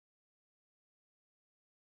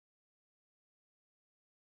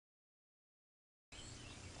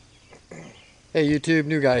Hey YouTube,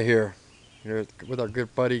 new guy here. Here with our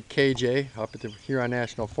good buddy KJ up at the Huron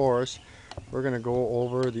National Forest. We're gonna go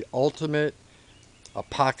over the ultimate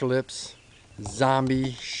apocalypse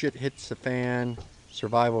zombie shit hits the fan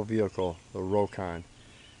survival vehicle, the Rokon.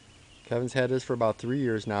 Kevin's had this for about 3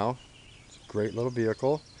 years now. It's a great little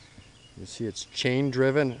vehicle. You see it's chain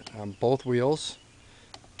driven on both wheels,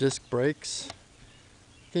 disc brakes.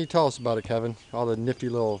 Can you tell us about it, Kevin? All the nifty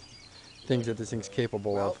little things that this thing's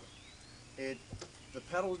capable Well, of. it the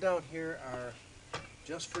pedals down here are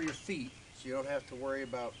just for your feet, so you don't have to worry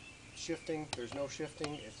about shifting. There's no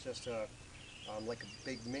shifting. It's just like a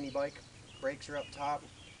big mini bike. Brakes are up top.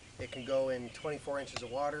 It can go in 24 inches of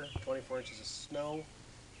water, 24 inches of snow.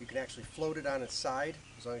 You can actually float it on its side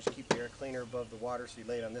as long as you keep the air cleaner above the water. So you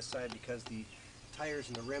lay it on this side because the tires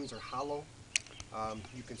and the rims are hollow.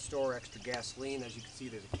 You can store extra gasoline. As you can see,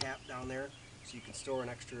 there's a cap down there, so you can store an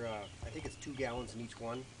extra, I think it's 2 gallons in each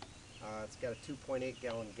one. It's got a 2.8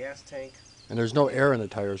 gallon gas tank. And there's no air in the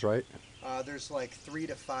tires, right? There's like 3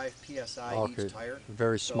 to 5 psi Okay, each tire.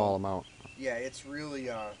 very small So amount. yeah, it's really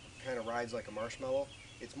kind of rides like a marshmallow.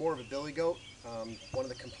 It's more of a billy goat. One of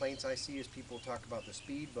the complaints I see is people talk about the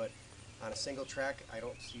speed, but on a single track, I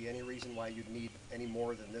don't see any reason why you'd need any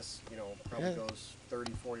more than this. You know, probably Yeah, goes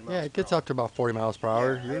 30, 40 yeah, miles it per gets hour. up to about 40 miles per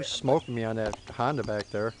hour. Yeah, You're but smoking me on that Honda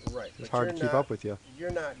back there. right, It's but hard to keep up with you.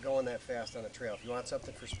 you're not going that fast on a trail. If you want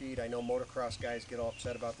something for speed, I know motocross guys get all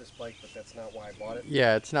upset about this bike, but that's not why I bought it.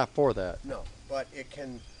 Yeah, it's not for that. No, but it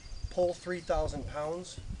can pull 3,000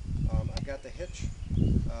 pounds. I've got the hitch.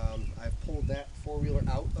 I've pulled that four-wheeler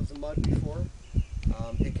out of the mud before.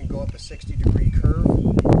 It can go up a 60-degree curve.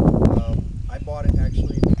 I bought it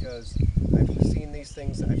actually because I've seen these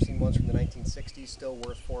things. I've seen ones from the 1960s still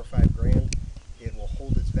worth 4 or 5 grand. It will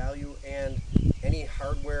hold its value, and any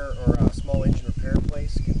hardware or small engine repair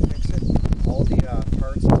place can fix it. All the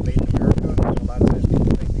parts are made in America. A lot of times people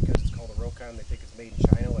think because it's called a Rokon, they think it's made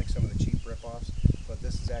in China, like some of the cheap rip-offs. But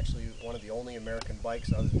this is actually one of the only American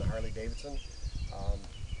bikes other than the Harley Davidson.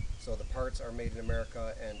 So the parts are made in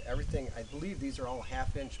America, and everything, I believe these are all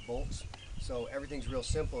half-inch bolts. So everything's real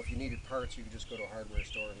simple. If you needed parts, you could just go to a hardware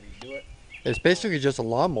store and redo it. It's basically just a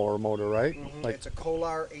lawnmower motor, right? Like, It's a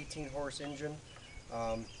Kohler 18-horse engine.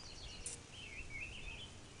 Um,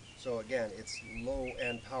 so again, it's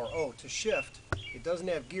low-end power. Oh, to shift, it doesn't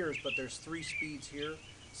have gears, but there's 3 speeds here.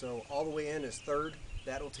 So all the way in is third.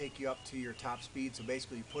 That'll take you up to your top speed. So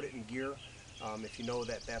basically, you put it in gear. If you know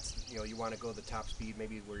that you want to go the top speed,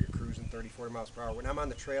 maybe where you're cruising 30, 40 miles per hour. When I'm on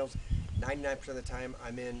the trails, 99% of the time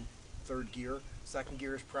I'm in third gear. Second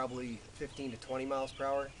gear is probably 15 to 20 miles per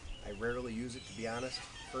hour. I rarely use it, to be honest.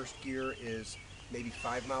 First gear is maybe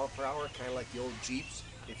 5 miles per hour, kind of like the old Jeeps.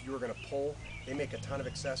 If you were going to pull, they make a ton of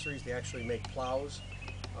accessories. They actually make plows.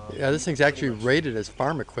 yeah, this thing's Pretty actually much. rated as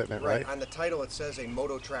farm equipment, right? On the title it says a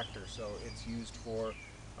moto-tractor, so it's used for,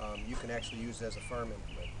 you can actually use it as a farm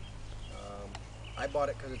implement. I bought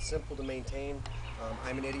it because it's simple to maintain.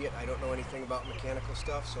 I'm an idiot, I don't know anything about mechanical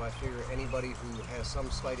stuff, so I figure anybody who has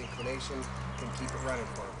some slight inclination can keep it running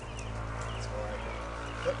for them.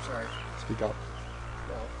 So oops, sorry. Speak up.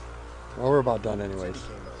 No, Well, we're about done anyways.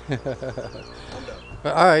 came out. I'm done.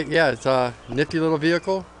 But, all right, yeah, it's a nifty little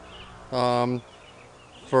vehicle. Um,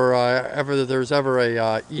 for ever there's ever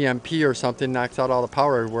a EMP or something knocks out all the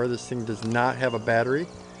power everywhere, this thing does not have a battery.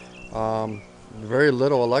 Very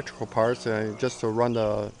little electrical parts, just to run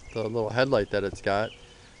the little headlight that it's got.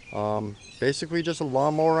 Basically just a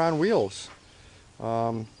lawnmower on wheels.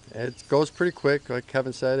 It goes pretty quick, like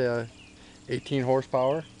Kevin said, 18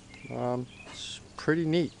 horsepower. It's pretty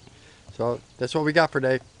neat. So that's what we got for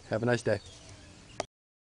today. Have a nice day.